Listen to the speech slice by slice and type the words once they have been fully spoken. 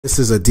This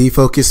is a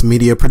Defocus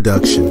Media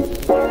production.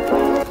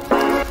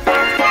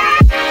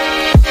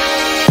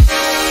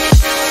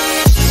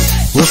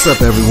 What's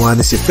up, everyone?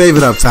 It's your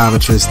favorite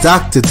optometrist,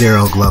 Dr.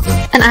 Darryl Glover.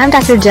 And I'm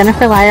Dr.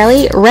 Jennifer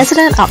Lyerly,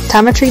 resident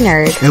optometry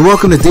nerd. And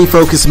welcome to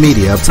Defocus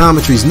Media,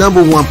 optometry's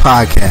 #1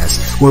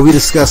 podcast, where we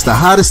discuss the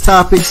hottest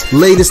topics,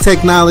 latest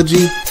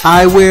technology,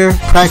 eyewear,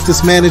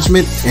 practice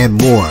management, and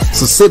more.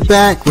 So sit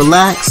back,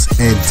 relax,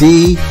 and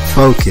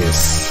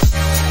defocus.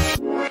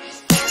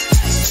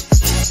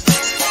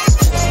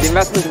 The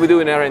investment we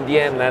do in R&D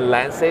and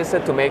lenses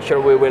to make sure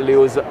we will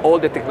use all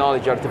the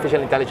technology,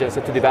 artificial intelligence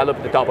to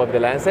develop the top of the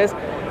lenses.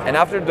 And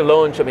after the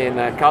launch,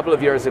 a couple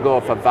of years ago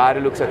of a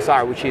Varilux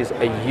XR, which is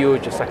a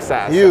huge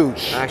success.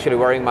 Huge. Actually,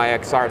 wearing my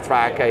XR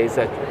track is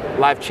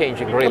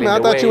life-changing, really. I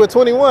thought you were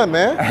 21,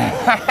 man.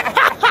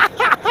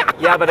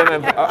 Yeah, but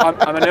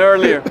I'm an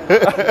early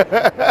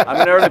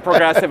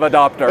progressive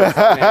adopter.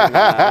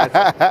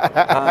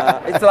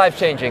 It's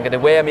life-changing. The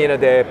way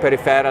the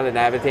peripheral and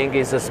everything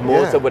is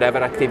smooth. Whatever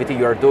activity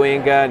you're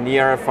doing,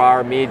 near,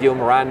 far, medium,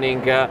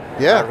 running,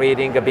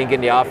 reading, being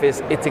in the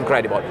office, it's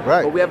incredible.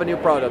 Right. But we have a new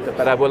product,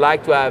 but I would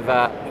like to have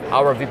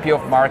our VP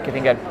of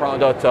Marketing and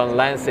Product on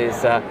lenses,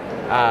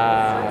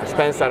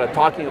 Spencer,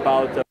 talking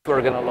about what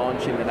we're going to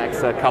launch in the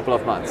next couple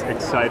of months.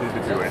 Excited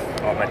to do it.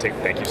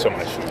 Thank you so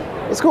much.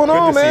 What's going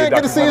on, man?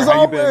 Good to see you as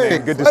always.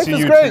 Good to see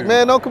you, great, too.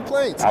 man. No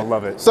complaints. I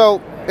love it.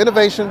 So,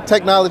 innovation,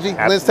 technology,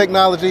 lens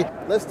technology.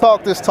 Let's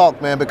talk this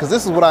talk, man, because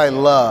this is what I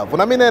love. When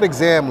I'm in that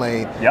exam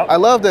lane, I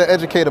love to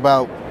educate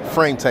about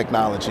frame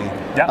technology.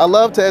 I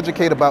love to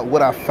educate about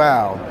what I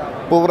found.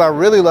 But what I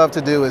really love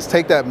to do is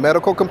take that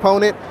medical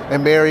component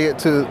and marry it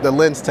to the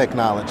lens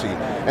technology.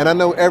 And I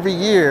know every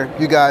year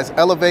you guys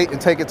elevate and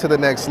take it to the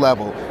next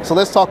level. So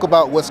let's talk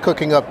about what's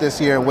cooking up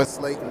this year and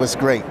what's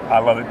great. I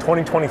love it.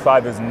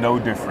 2025 is no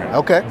different.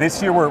 Okay.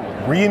 This year we're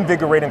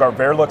reinvigorating our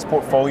Varilux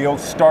portfolio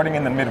starting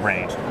in the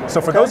mid-range.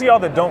 So for those of y'all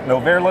that don't know,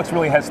 Varilux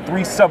really has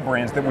 3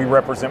 sub-brands that we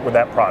represent with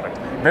that product.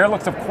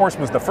 Varilux, of course,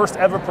 was the first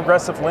ever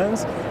progressive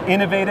lens,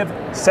 innovative,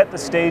 set the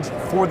stage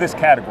for this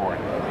category.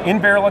 In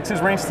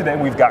Varilux's range today,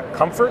 we've got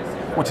Comfort,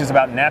 which is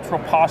about natural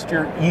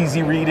posture,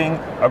 easy reading,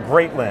 a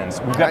great lens.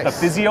 We've got the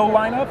Physio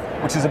lineup,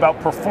 which is about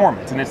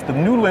performance, and it's the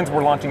new lens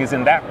we're launching is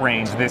in that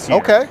range this year.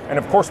 Okay. And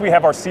of course, we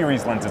have our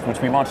series lenses,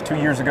 which we launched 2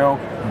 years ago,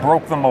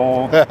 broke the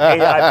mold,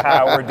 AI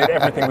powered, did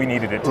everything we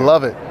needed it to.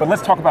 Love it. But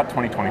let's talk about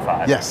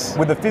 2025. Yes.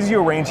 With the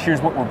Physio range, here's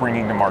what we're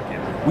bringing to market.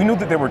 We knew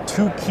that there were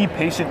 2 key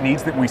patient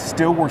needs that we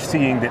still were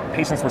seeing that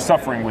patients were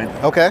suffering with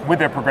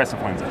their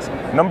progressive lenses.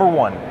 Number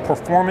 1,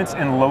 performance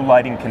in low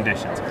lighting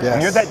conditions. Yes.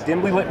 When you're at that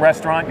dimly lit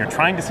restaurant, you're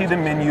trying to see the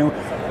menu,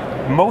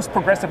 most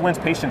progressive lens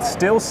patients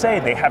still say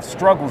they have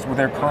struggles with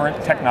their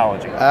current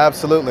technology.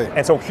 Absolutely.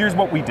 And so here's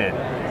what we did.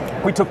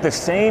 We took the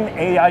same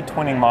AI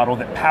twinning model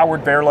that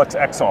powered Varilux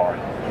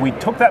XR. We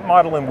took that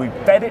model and we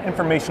fed it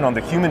information on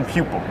the human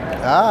pupil.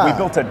 We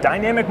built a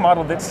dynamic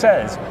model that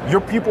says your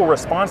pupil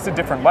responds to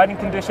different lighting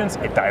conditions,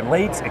 it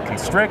dilates, it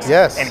constricts,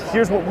 and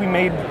here's what we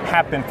made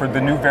happen for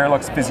the new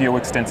Varilux Physio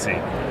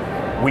Extensee.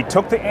 We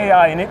took the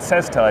AI and it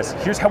says to us,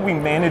 here's how we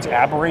manage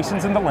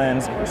aberrations in the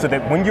lens so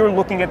that when you're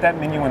looking at that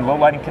menu in low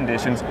lighting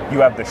conditions, you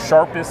have the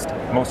sharpest,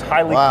 most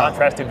highly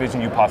contrasted vision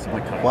you possibly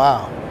could.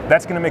 Wow.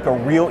 That's going to make a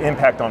real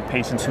impact on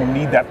patients who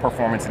need that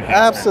performance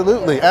enhancement.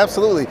 Absolutely,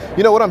 absolutely.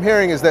 You know, what I'm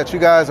hearing is that you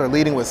guys are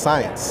leading with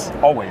science.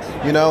 Always.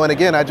 You know, and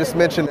again, I just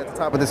mentioned at the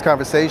top of this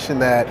conversation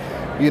that,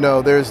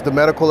 there's the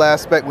medical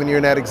aspect when you're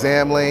in that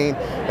exam lane,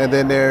 and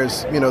then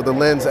there's, the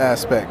lens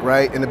aspect,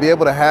 right? And to be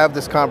able to have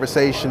this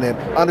conversation and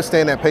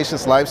understand that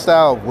patient's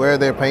lifestyle, where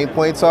their pain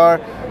points are,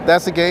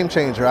 that's a game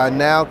changer. I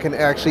now can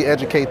actually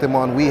educate them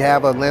on, we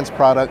have a lens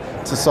product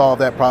to solve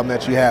that problem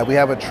that you have. We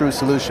have a true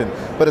solution.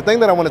 But the thing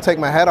that I want to take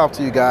my hat off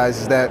to you guys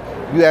is that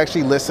you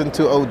actually listen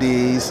to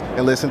ODs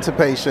and listen to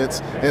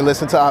patients and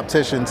listen to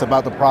opticians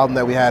about the problem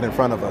that we had in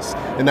front of us.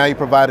 And now you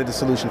provided a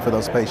solution for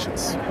those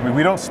patients.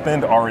 We don't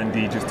spend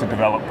R&D just to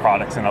develop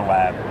products in a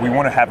lab. We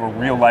want to have a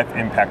real life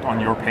impact on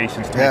your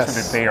patients to make sure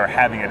that they are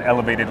having an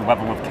elevated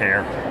level of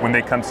care when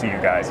they come see you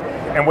guys.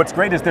 And what's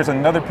great is there's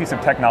another piece of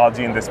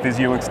technology in this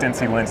Physio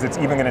Extensee lens that's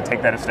even going to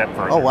take that a step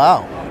further. Oh,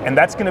 wow. And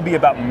that's going to be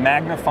about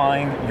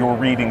magnifying your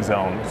reading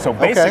zone. So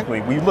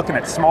basically, we're looking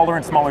at smaller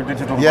and smaller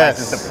digital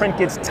devices. The print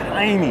gets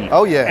tiny.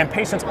 Oh, yeah. And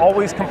patients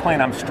always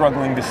complain, I'm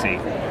struggling to see.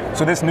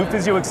 So this new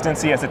Physio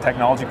Extensee has a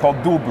technology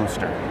called Dual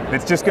Booster.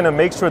 It's just going to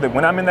make sure that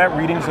when I'm in that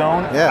reading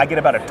zone, I get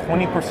about a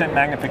 20%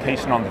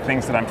 magnification on the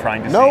things that I'm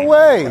trying to see. No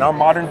way! In our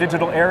modern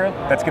digital era,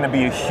 that's going to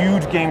be a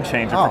huge game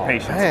changer for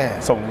patients.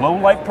 Man. So low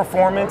light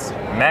performance,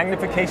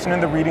 magnification in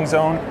the reading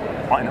zone.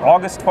 On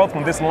August 12th,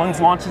 when this lens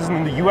launches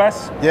in the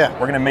US, we're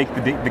going to make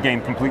the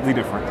game completely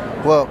different.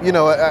 Well,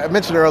 I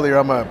mentioned earlier,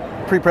 I'm a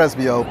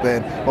pre-presbyope,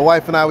 and my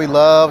wife and I, we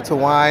love to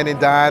wine and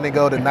dine and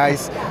go to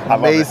nice,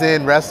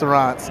 amazing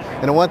restaurants.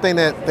 And the one thing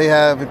that they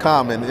have in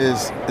common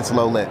is it's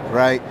low lit,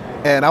 right?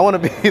 And I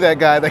want to be that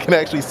guy that can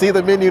actually see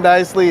the menu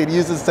nicely and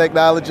uses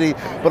technology,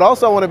 but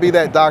also I want to be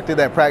that doctor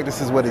that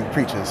practices what he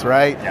preaches,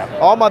 right?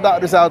 All my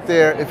doctors out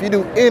there, if you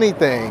do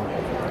anything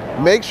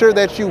make sure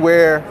that you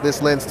wear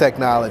this lens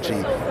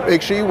technology.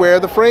 Make sure you wear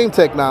the frame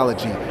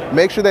technology.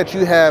 Make sure that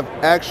you have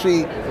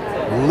actually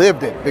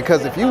lived it,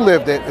 because if you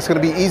lived it, it's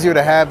going to be easier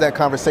to have that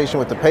conversation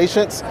with the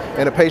patients,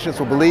 and the patients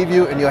will believe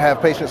you, and you'll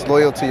have patients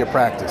loyal to your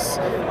practice.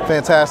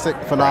 Fantastic,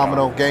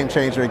 phenomenal, game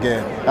changer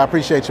again. I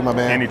appreciate you, my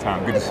man.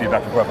 Anytime. Good to see you,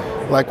 Dr.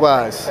 Glover.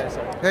 Likewise.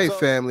 Hey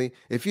family,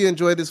 if you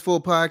enjoyed this full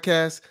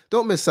podcast,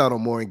 don't miss out on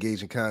more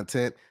engaging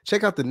content.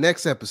 Check out the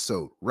next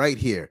episode right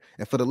here.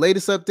 And for the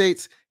latest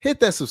updates,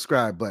 hit that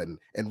subscribe button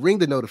and ring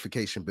the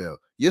notification bell.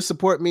 Your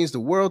support means the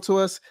world to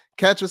us.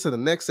 Catch us in the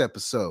next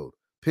episode.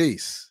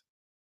 Peace.